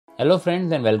Hello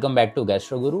friends and welcome back to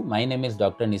Gastroguru. My name is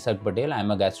Dr. Nisarg Patel. I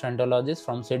am a gastroenterologist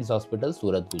from SIDS Hospital,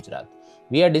 Surat, Gujarat.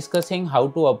 We are discussing how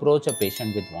to approach a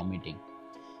patient with vomiting.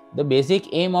 The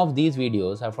basic aim of these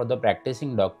videos are for the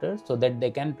practicing doctors so that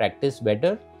they can practice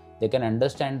better, they can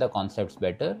understand the concepts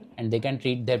better, and they can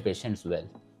treat their patients well.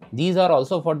 These are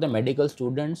also for the medical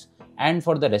students and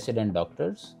for the resident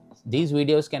doctors. These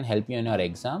videos can help you in your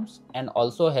exams and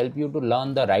also help you to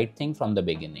learn the right thing from the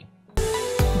beginning.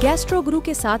 गैस्ट्रोगुरु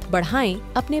के साथ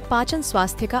बढ़ाएं अपने पाचन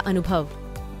स्वास्थ्य का अनुभव,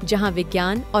 जहां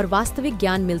विज्ञान और वास्तविक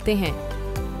ज्ञान मिलते हैं।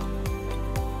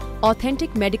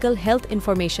 ऑथेंटिक मेडिकल हेल्थ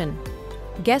इंफॉर्मेशन,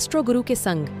 गैस्ट्रोगुरु के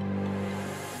संग।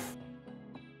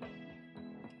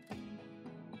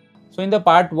 So in the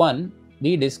part 1,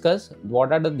 we discuss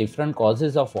what are the different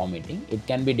causes of vomiting. It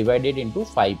can be divided into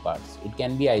 5 parts. It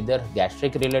can be either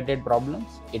gastric related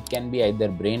problems, it can be either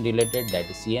brain related,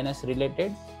 that is CNS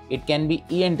related, it can be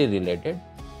ENT related,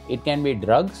 it can be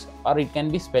drugs, or it can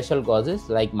be special causes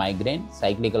like migraine,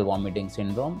 cyclical vomiting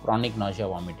syndrome, chronic nausea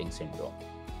vomiting syndrome.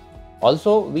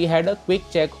 Also, we had a quick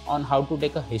check on how to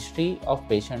take a history of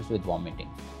patients with vomiting.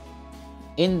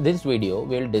 In this video,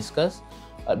 we will discuss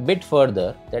a bit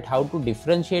further that how to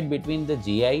differentiate between the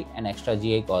GI and extra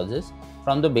GI causes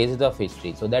from the basis of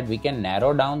history so that we can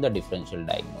narrow down the differential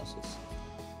diagnosis.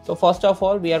 So first of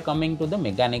all, we are coming to the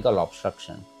mechanical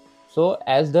obstruction. So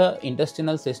as the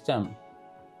intestinal system,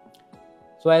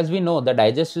 as we know, the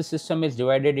digestive system is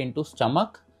divided into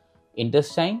stomach,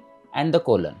 intestine and the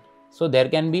colon. So there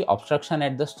can be obstruction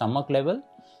at the stomach level.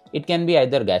 It can be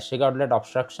either gastric outlet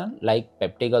obstruction like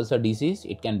peptic ulcer disease,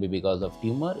 it can be because of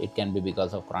tumor, it can be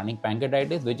because of chronic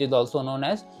pancreatitis, which is also known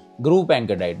as groove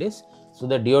pancreatitis. So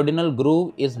the duodenal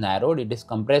groove is narrowed, it is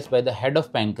compressed by the head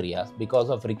of pancreas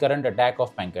because of recurrent attack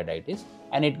of pancreatitis,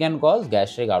 and it can cause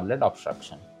gastric outlet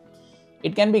obstruction.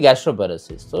 It can be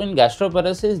gastroparesis. So in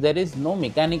gastroparesis, there is no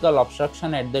mechanical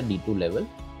obstruction at the D2 level,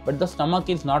 but the stomach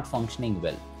is not functioning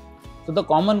well. So the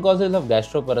common causes of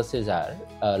gastroparesis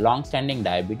are long-standing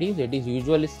diabetes. It is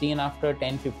usually seen after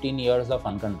 10-15 years of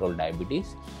uncontrolled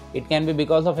diabetes. It can be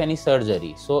because of any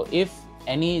surgery. So if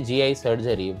any GI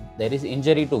surgery, there is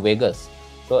injury to vagus,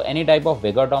 so any type of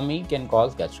vagotomy can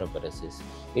cause gastroparesis.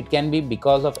 It can be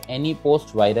because of any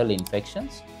post-viral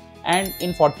infections, and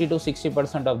in 40 to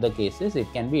 60% of the cases,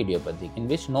 it can be idiopathic, in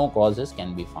which no causes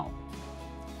can be found.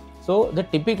 So the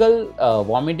typical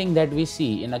vomiting that we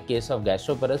see in a case of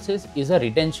gastroparesis is a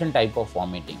retention type of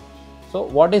vomiting. So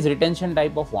what is retention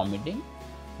type of vomiting?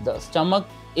 The stomach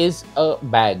is a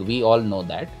bag, we all know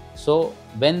that. So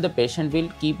when the patient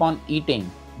will keep on eating,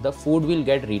 the food will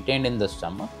get retained in the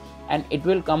stomach and it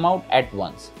will come out at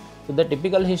once. So the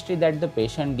typical history that the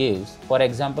patient gives, for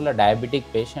example, a diabetic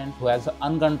patient who has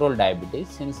uncontrolled diabetes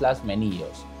since last many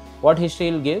years, what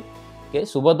history will give? कि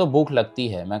सुबह तो भूख लगती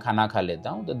है, मैं खाना खा लेता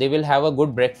हूँ, तो they will have a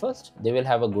good breakfast, they will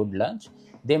have a good lunch,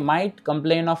 they might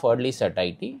complain of early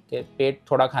satiety, कि पेट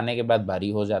थोड़ा खाने के बाद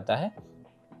भारी हो जाता है,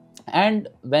 and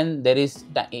when there is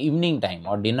evening time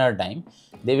or dinner time,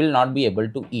 they will not be able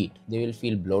to eat, they will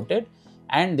feel bloated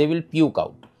and they will puke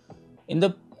out. In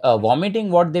the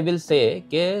vomiting, what they will say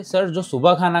कि sir जो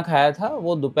सुबह खाना खाया था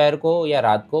वो दोपहर को या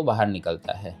रात को बाहर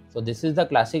निकलता है. So this is the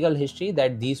classical history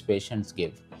that these patients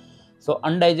give. So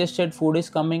undigested food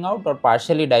is coming out or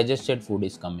partially digested food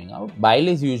is coming out, bile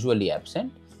is usually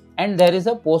absent, and there is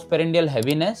a postprandial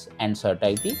heaviness and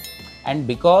satiety, and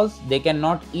because they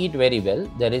cannot eat very well,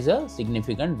 there is a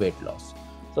significant weight loss.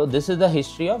 So this is the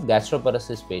history of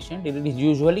gastroparesis patient. It is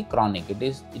usually chronic,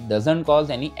 it doesn't cause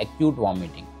any acute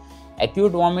vomiting.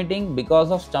 Acute vomiting because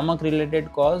of stomach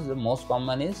related cause, the most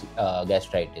common is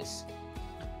gastritis.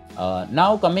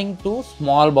 Now coming to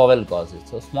small bowel causes.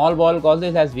 So small bowel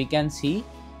causes, as we can see,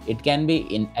 it can be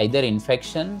in either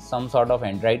infection, some sort of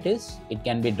enteritis, it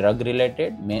can be drug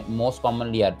related, most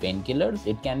commonly are painkillers,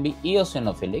 it can be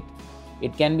eosinophilic,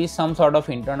 it can be some sort of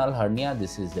internal hernia,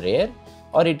 this is rare,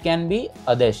 or it can be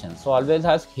adhesion. So always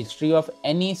has history of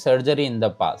any surgery in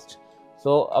the past.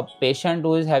 So a patient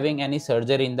who is having any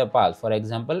surgery in the past, for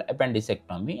example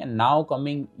appendicectomy, and now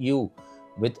coming you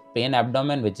with pain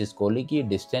abdomen which is colicky,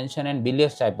 distension and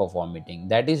bilious type of vomiting,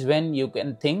 that is when you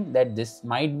can think that this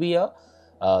might be a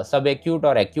subacute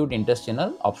or acute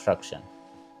intestinal obstruction.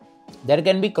 There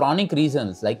can be chronic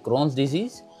reasons like Crohn's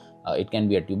disease, it can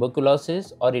be a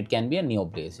tuberculosis, or it can be a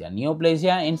neoplasia.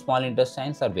 Neoplasia in small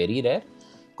intestines are very rare.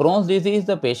 Crohn's disease,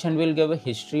 the patient will give a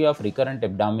history of recurrent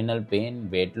abdominal pain,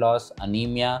 weight loss,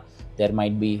 anemia, there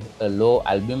might be low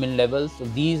albumin levels. So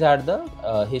these are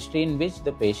the history in which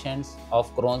the patients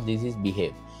of Crohn's disease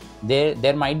behave.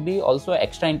 There might be also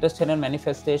extraintestinal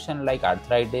manifestation like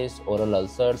arthritis, oral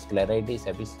ulcers, scleritis,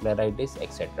 episcleritis,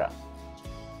 etc.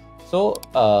 So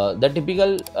the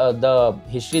typical the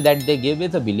history that they give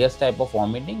is a bilious type of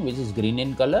vomiting, which is green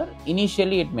in color.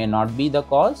 Initially it may not be the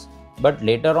cause, but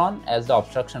later on, as the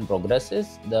obstruction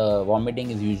progresses, the vomiting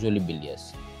is usually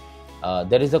bilious.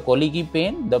 There is a colicky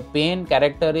pain. The pain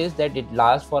character is that it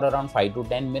lasts for around 5 to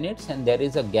 10 minutes, and there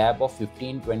is a gap of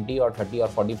 15, 20 or 30 or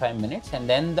 45 minutes, and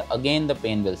then again the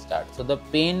pain will start. So the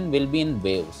pain will be in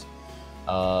waves.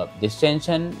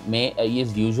 Distension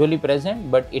is usually present,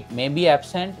 but it may be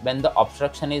absent when the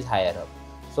obstruction is higher up.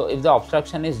 So if the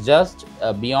obstruction is just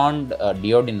beyond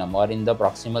duodenum or in the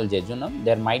proximal jejunum,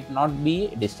 there might not be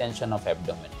distension of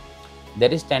abdomen.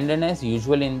 There is tenderness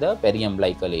usually in the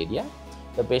periumbilical area.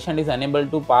 The patient is unable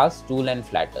to pass stool and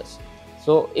flatus.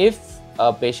 So if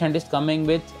a patient is coming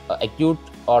with acute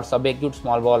or subacute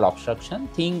small bowel obstruction,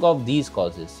 think of these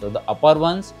causes. So the upper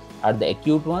ones are the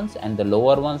acute ones and the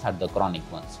lower ones are the chronic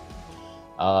ones.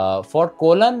 For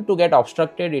colon to get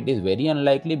obstructed, it is very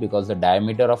unlikely because the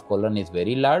diameter of colon is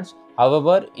very large.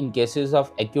 However, in cases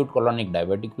of acute colonic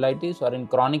diverticulitis or in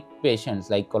chronic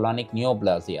patients like colonic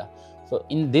neoplasia, so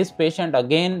in this patient,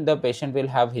 again the patient will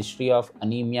have history of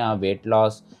anemia, weight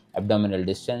loss, abdominal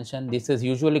distension. This is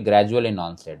usually gradual in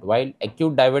onset, while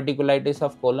acute diverticulitis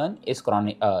of colon is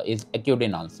acute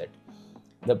in onset.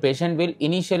 The patient will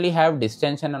initially have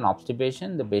distension and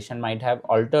obstipation. The patient might have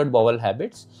altered bowel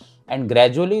habits, and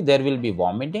gradually there will be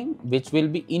vomiting, which will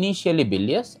be initially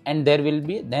bilious, and there will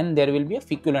be a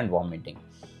feculent vomiting.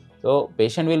 So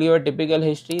patient will give a typical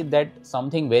history that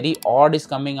something very odd is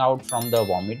coming out from the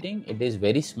vomiting. It is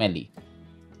very smelly.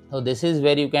 So this is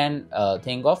where you can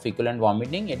think of feculent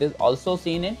vomiting. It is also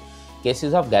seen in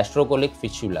cases of gastrocolic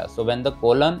fistula. So when the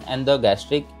colon and the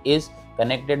gastric is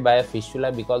connected by a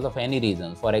fistula because of any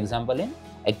reason, for example in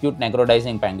acute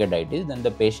necrotizing pancreatitis, then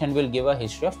the patient will give a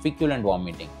history of feculent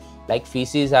vomiting, like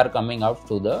feces are coming out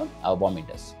through the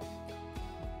vomitus.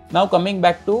 Now coming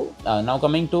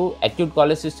to acute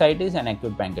cholecystitis and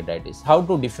acute pancreatitis. How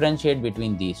to differentiate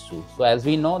between these two? So as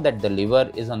we know that the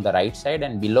liver is on the right side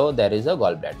and below there is a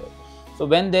gallbladder. So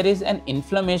when there is an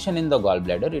inflammation in the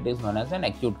gallbladder, it is known as an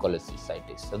acute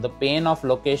cholecystitis. So the pain of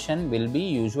location will be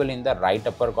usually in the right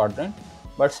upper quadrant,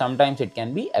 but sometimes it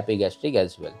can be epigastric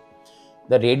as well.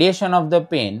 The radiation of the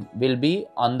pain will be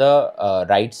on the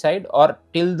right side or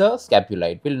till the scapula.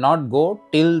 It will not go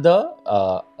till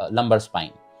the lumbar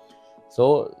spine.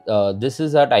 So this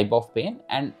is a type of pain,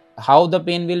 and how the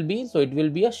pain will be? So it will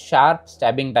be a sharp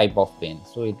stabbing type of pain.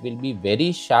 So it will be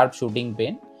very sharp shooting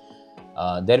pain.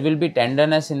 There will be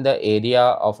tenderness in the area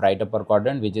of right upper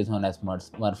quadrant, which is known as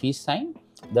Murphy's sign.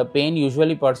 The pain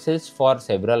usually persists for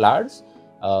several hours.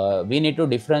 We need to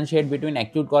differentiate between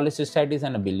acute cholecystitis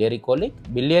and a biliary colic.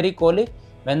 Biliary colic,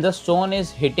 when the stone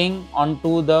is hitting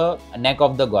onto the neck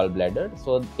of the gallbladder,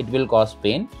 so it will cause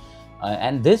pain.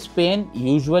 And this pain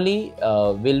usually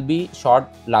will be short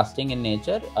lasting in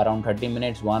nature, around 30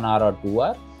 minutes, 1 hour or 2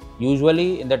 hours.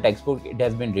 Usually in the textbook it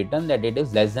has been written that it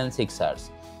is less than 6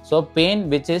 hours. So pain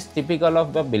which is typical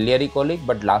of the biliary colic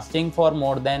but lasting for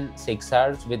more than 6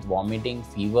 hours with vomiting,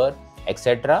 fever,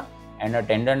 etc. and a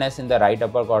tenderness in the right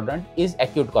upper quadrant is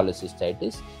acute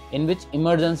cholecystitis, in which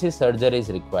emergency surgery is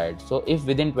required. So if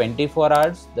within 24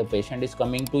 hours the patient is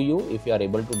coming to you, if you are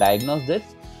able to diagnose this,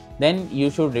 then you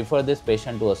should refer this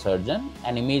patient to a surgeon,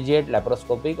 and immediate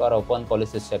laparoscopic or open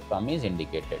cholecystectomy is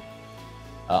indicated.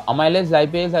 Amylase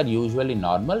lipase are usually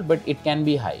normal, but it can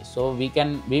be high. So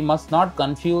we must not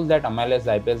confuse that amylase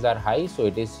lipase are high, so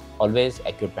it is always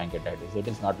acute pancreatitis. It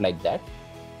is not like that.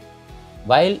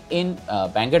 While in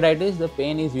pancreatitis, the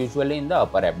pain is usually in the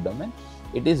upper abdomen.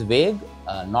 It is vague,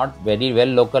 not very well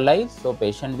localized. So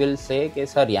patient will say कि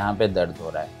sir यहाँ पे दर्द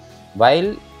हो रहा है.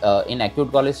 While in acute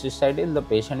cholecystitis, the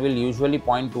patient will usually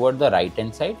point toward the right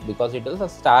hand side because it is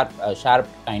a sharp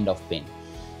kind of pain.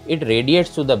 It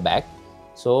radiates to the back,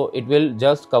 so it will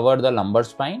just cover the lumbar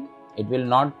spine. It will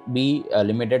not be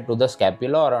limited to the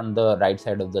scapula or on the right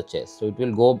side of the chest. So it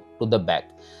will go to the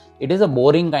back. It is a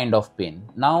boring kind of pain.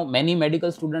 Now many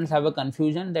medical students have a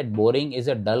confusion that boring is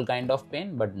a dull kind of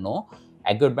pain, but no.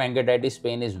 Acute pancreatitis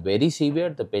pain is very severe.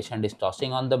 The patient is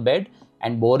tossing on the bed,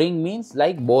 and boring means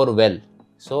like bore well.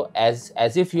 So as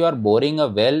if you are boring a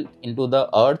well into the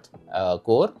earth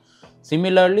core.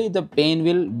 Similarly, the pain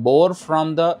will bore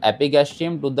from the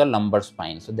epigastrium to the lumbar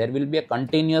spine. So there will be a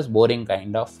continuous boring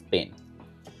kind of pain.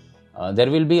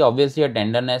 There will be obviously a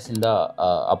tenderness in the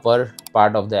upper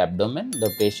part of the abdomen.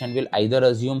 The patient will either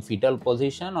assume fetal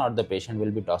position or the patient will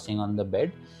be tossing on the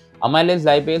bed. Amylase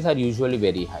lipase are usually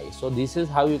very high. So this is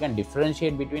how you can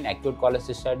differentiate between acute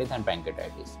cholecystitis and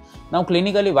pancreatitis. Now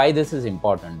clinically, why this is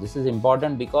important? This is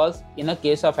important because in a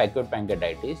case of acute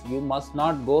pancreatitis, you must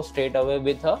not go straight away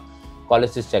with a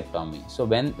cholecystectomy. So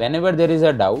whenever there is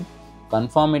a doubt,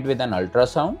 confirm it with an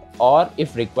ultrasound, or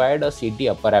if required, a CT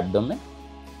upper abdomen.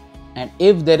 And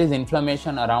if there is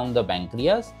inflammation around the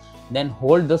pancreas, then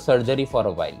hold the surgery for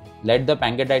a while. Let the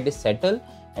pancreatitis settle,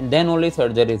 and then only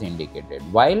surgery is indicated.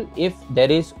 While if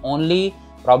there is only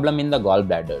problem in the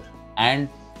gallbladder, and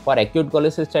for acute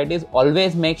cholecystitis,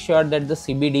 always make sure that the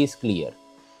CBD is clear.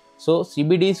 So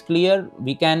CBD is clear,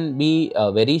 we can be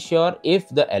very sure if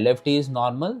the LFT is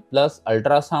normal, plus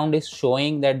ultrasound is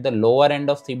showing that the lower end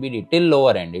of CBD, till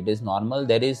lower end, it is normal.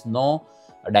 There is no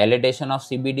dilatation of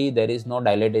CBD, there is no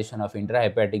dilatation of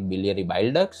intrahepatic biliary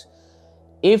bile ducts.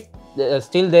 If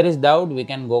still there is doubt, we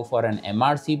can go for an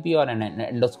MRCP or an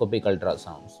endoscopic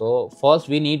ultrasound. So first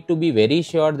we need to be very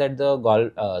sure that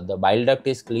the bile duct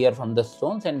is clear from the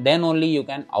stones, and then only you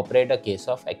can operate a case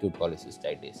of acute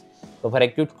cholecystitis. So for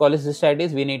acute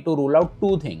cholecystitis, we need to rule out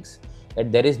two things,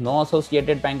 that there is no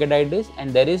associated pancreatitis and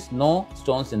there is no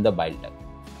stones in the bile duct.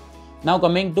 Now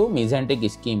coming to mesenteric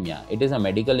ischemia, it is a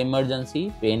medical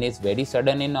emergency. Pain is very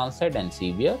sudden in onset and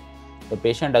severe. The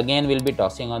patient again will be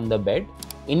tossing on the bed.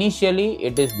 Initially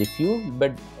it is diffuse,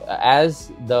 but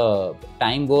as the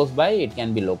time goes by, it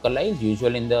can be localized,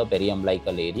 usually in the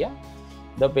periumbilical area.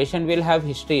 The patient will have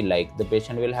history, like the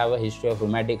patient will have a history of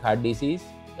rheumatic heart disease,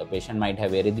 the patient might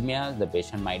have arrhythmias, the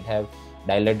patient might have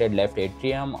dilated left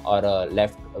atrium or a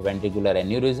left ventricular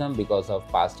aneurysm because of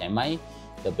past MI.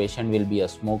 The patient will be a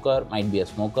smoker,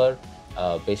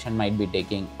 patient might be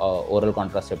taking oral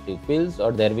contraceptive pills,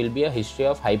 or there will be a history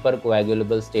of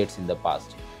hypercoagulable states in the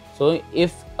past. So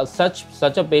if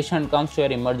such a patient comes to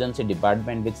your emergency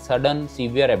department with sudden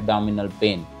severe abdominal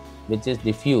pain which is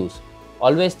diffuse,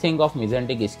 always think of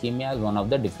mesenteric ischemia as one of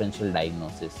the differential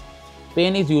diagnoses.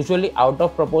 Pain is usually out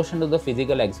of proportion to the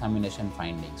physical examination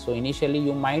findings. So initially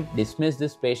you might dismiss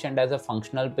this patient as a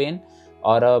functional pain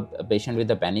or a patient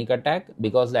with a panic attack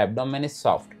because the abdomen is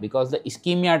soft, because the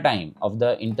ischemia time of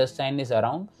the intestine is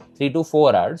around 3 to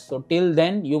 4 hours. So till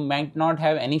then you might not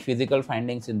have any physical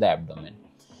findings in the abdomen.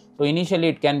 So initially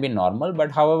it can be normal,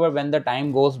 but however when the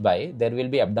time goes by, there will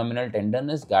be abdominal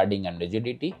tenderness, guarding and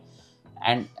rigidity,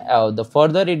 and the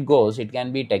further it goes, it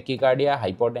can be tachycardia,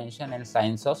 hypotension and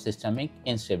signs of systemic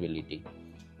instability.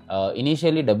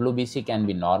 Initially WBC can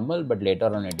be normal, but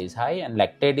later on it is high, and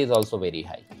lactate is also very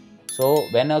high. So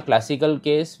when a classical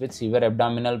case with severe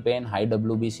abdominal pain, high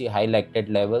WBC, high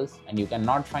lactate levels, and you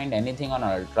cannot find anything on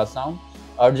an ultrasound,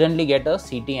 urgently get a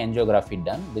CT angiography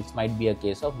done. This might be a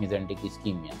case of mesenteric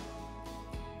ischemia.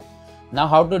 Now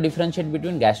how to differentiate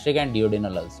between gastric and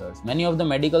duodenal ulcers? Many of the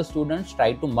medical students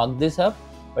try to mug this up,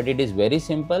 but it is very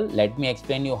simple. Let me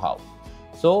explain you how.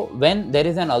 So when there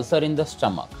is an ulcer in the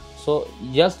stomach, so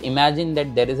just imagine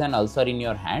that there is an ulcer in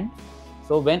your hand.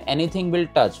 So when anything will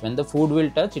touch, when the food will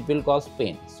touch, it will cause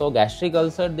pain. So gastric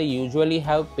ulcer, they usually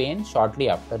have pain shortly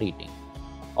after eating.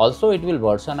 Also it will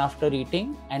worsen after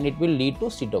eating and it will lead to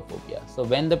cetophobia. So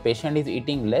when the patient is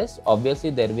eating less, obviously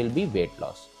there will be weight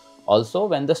loss. Also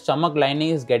when the stomach lining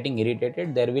is getting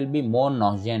irritated, there will be more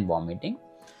nausea and vomiting.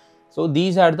 So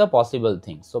these are the possible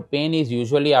things. So pain is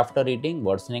usually after eating,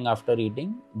 worsening after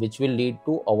eating, which will lead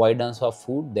to avoidance of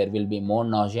food. There will be more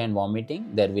nausea and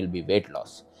vomiting. There will be weight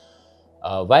loss.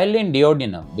 While in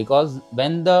duodenum, because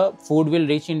when the food will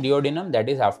reach in duodenum, that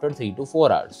is after 3 to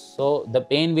 4 hours. So the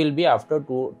pain will be after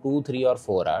 2, 3 or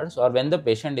 4 hours, or when the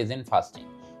patient is in fasting.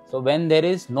 So when there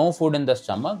is no food in the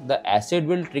stomach, the acid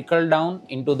will trickle down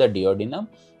into the duodenum,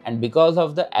 and because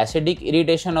of the acidic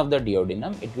irritation of the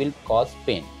duodenum, it will cause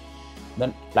pain.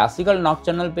 The classical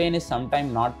nocturnal pain is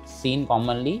sometimes not seen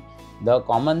commonly. The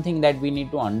common thing that we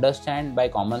need to understand by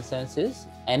common sense is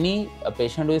any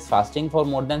patient who is fasting for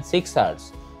more than 6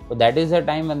 hours. So that is the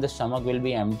time when the stomach will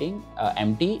be empty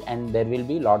and there will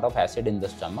be lot of acid in the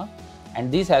stomach,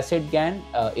 and this acid can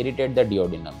irritate the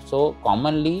duodenum. So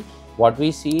commonly what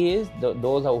we see is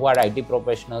those who are IT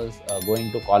professionals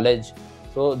going to college,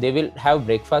 so they will have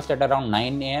breakfast at around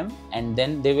 9 AM and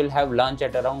then they will have lunch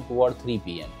at around 2 or 3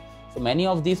 PM. So many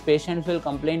of these patients will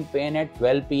complain pain at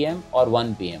 12 PM or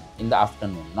 1 PM in the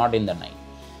afternoon, not in the night.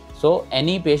 So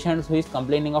any patient who is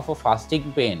complaining of a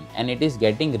fasting pain and it is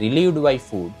getting relieved by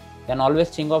food, then always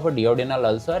think of a duodenal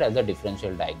ulcer as a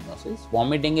differential diagnosis.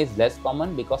 Vomiting is less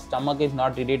common because stomach is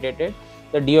not irritated,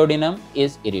 the duodenum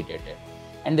is irritated.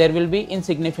 And there will be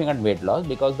insignificant weight loss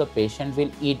because the patient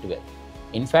will eat well.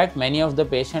 In fact, many of the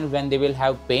patients, when they will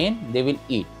have pain, they will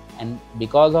eat, and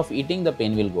because of eating, the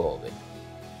pain will go away.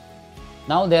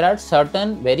 Now there are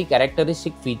certain very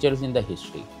characteristic features in the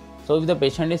history. So if the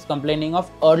patient is complaining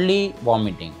of early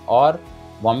vomiting or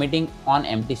vomiting on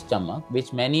empty stomach,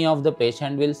 which many of the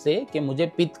patient will say कि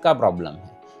मुझे पित्त का problem है.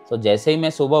 So जैसे ही मैं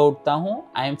सुबह उठता हूँ,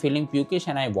 I am feeling pukish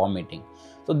and I am vomiting.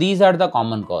 So these are the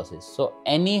common causes. So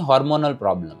any hormonal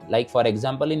problem, like for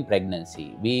example in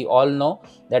pregnancy, we all know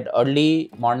that early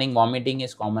morning vomiting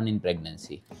is common in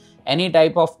pregnancy. Any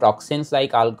type of toxins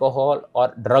like alcohol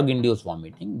or drug induced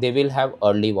vomiting, they will have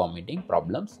early vomiting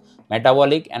problems.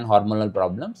 Metabolic and hormonal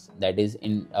problems, that is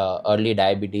in early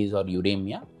diabetes or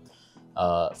uremia.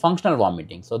 Functional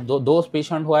vomiting, so those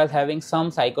patients who are having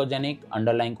some psychogenic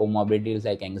underlying comorbidities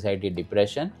like anxiety,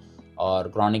 depression or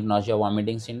chronic nausea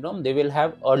vomiting syndrome, they will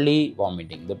have early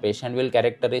vomiting. The patient will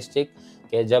characteristic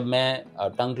कि जब मैं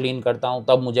tongue clean करता हूँ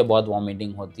तब मुझे बहुत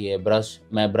vomiting होती है,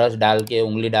 मैं ब्रश डाल के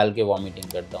उंगली डाल के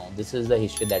वॉमिटिंग करता हूँ. This is the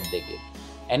history that they give.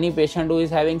 Any patient who is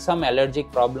having some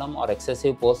allergic problem or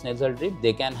excessive postnasal drip,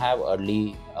 they can have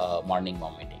early morning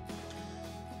vomiting.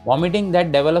 Vomiting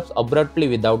that develops abruptly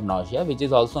without nausea, which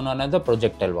is also known as the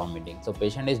projectile vomiting. So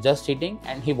patient is just sitting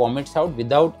and he vomits out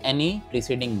without any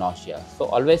preceding nausea. So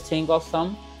always think of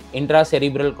some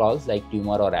intracerebral cause like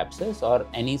tumor or abscess or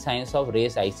any signs of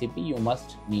raised ICP, you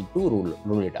must need to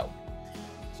rule it out.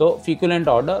 So feculent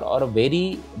odor or a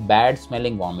very bad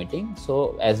smelling vomiting.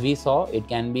 So as we saw, it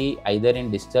can be either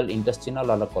in distal intestinal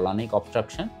or a colonic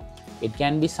obstruction. It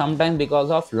can be sometimes because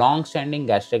of long-standing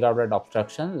gastric outlet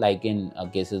obstruction like in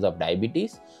cases of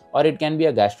diabetes, or it can be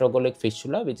a gastrocolic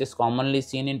fistula which is commonly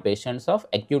seen in patients of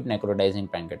acute necrotizing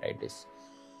pancreatitis.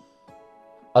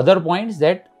 Other points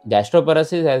that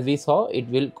gastroparesis, as we saw, it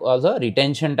will cause a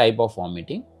retention type of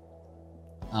vomiting.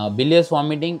 Bilious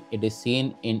vomiting, it is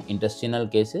seen in intestinal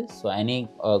cases. So any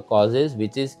causes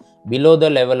which is below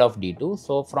the level of D2,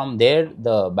 so from there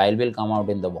the bile will come out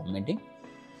in the vomiting.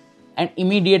 And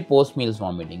immediate post meals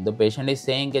vomiting, the patient is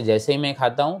saying कि जैसे ही मैं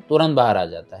खाता हूँ तुरंत बाहर आ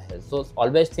जाता है. So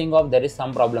always think of there is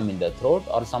some problem in the throat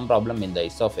or some problem in the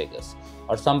esophagus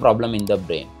or some problem in the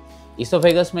brain.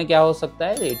 Esophagus में क्या हो सकता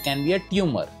है? It can be a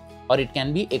tumor or it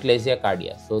can be Eclasia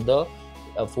cardia. So the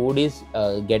food is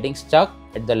getting stuck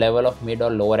at the level of mid or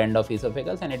lower end of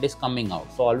esophagus and it is coming out.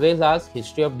 So always ask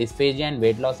history of dysphagia and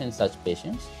weight loss in such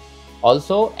patients.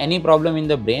 Also, any problem in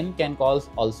the brain can cause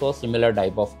also similar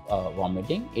type of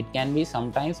vomiting. It can be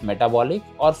sometimes metabolic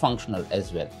or functional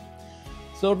as well.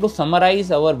 So to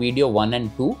summarize our video 1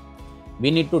 and 2, we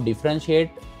need to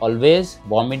differentiate always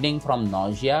vomiting from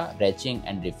nausea, retching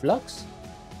and reflux.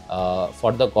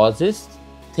 For the causes,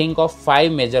 think of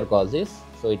 5 major causes.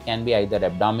 So it can be either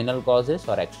abdominal causes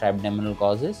or extra-abdominal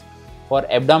causes. For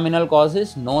abdominal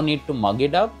causes, no need to mug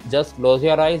it up. Just close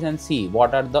your eyes and see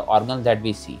what are the organs that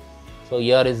we see. So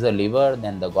here is the liver,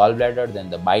 then the gallbladder, then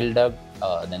the bile duct,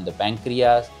 then the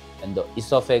pancreas, then the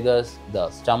esophagus, the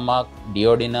stomach,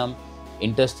 duodenum,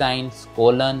 intestines,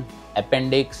 colon,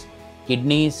 appendix,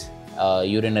 kidneys,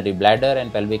 urinary bladder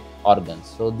and pelvic organs.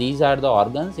 So these are the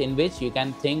organs in which you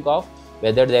can think of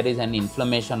whether there is an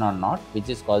inflammation or not which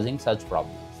is causing such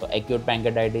problems. So acute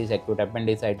pancreatitis, acute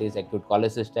appendicitis, acute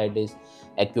cholecystitis,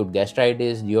 acute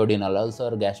gastritis, duodenal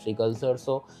ulcer, gastric ulcer.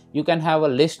 So you can have a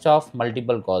list of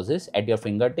multiple causes at your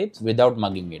fingertips without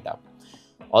mugging it up.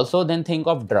 Also then think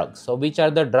of drugs. So which are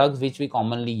the drugs which we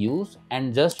commonly use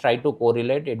and just try to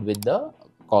correlate it with the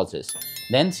causes.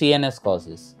 Then CNS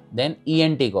causes, then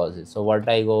ENT causes. So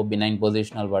vertigo, benign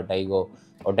positional vertigo,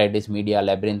 otitis media,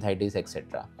 labyrinthitis,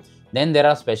 etc. Then there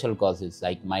are special causes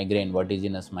like migraine,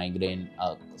 vertiginous migraine,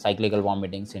 cyclical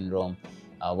vomiting syndrome,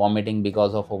 vomiting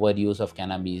because of overuse of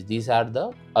cannabis. These are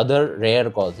the other rare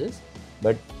causes,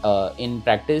 but in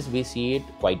practice we see it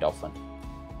quite often.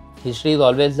 History is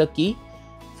always the key.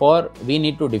 We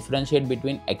need to differentiate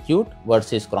between acute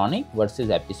versus chronic versus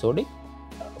episodic.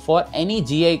 For any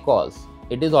GI cause,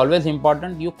 it is always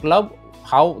important you club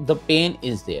how the pain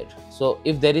is there. So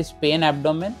if there is pain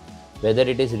abdomen, whether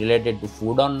it is related to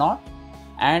food or not,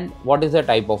 and what is the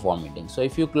type of vomiting. So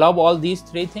if you club all these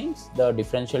 3 things, the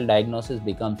differential diagnosis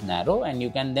becomes narrow and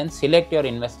you can then select your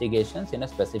investigations in a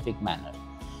specific manner.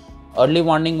 Early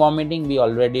morning vomiting we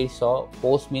already saw,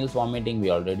 post meals vomiting we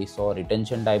already saw,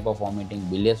 retention type of vomiting,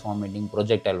 bilious vomiting,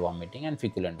 projectile vomiting and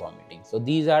feculent vomiting. So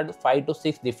these are 5 to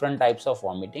 6 different types of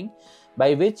vomiting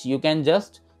by which you can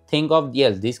just think of,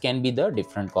 yes, these can be the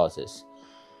different causes.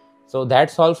 So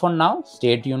that's all for now.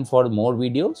 Stay tuned for more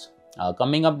videos.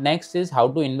 Coming up next is how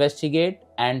to investigate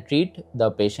and treat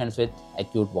the patients with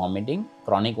acute vomiting,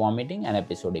 chronic vomiting and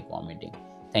episodic vomiting.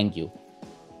 Thank you.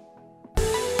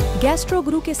 Gastro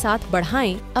गुरु के साथ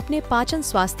बढ़ाएं अपने पाचन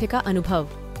स्वास्थ्य का अनुभव,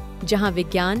 जहां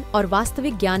विज्ञान और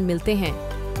वास्तविक ज्ञान मिलते हैं।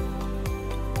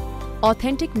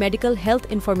 Authentic medical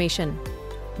health information,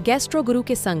 gastro गुरु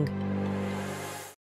के संग।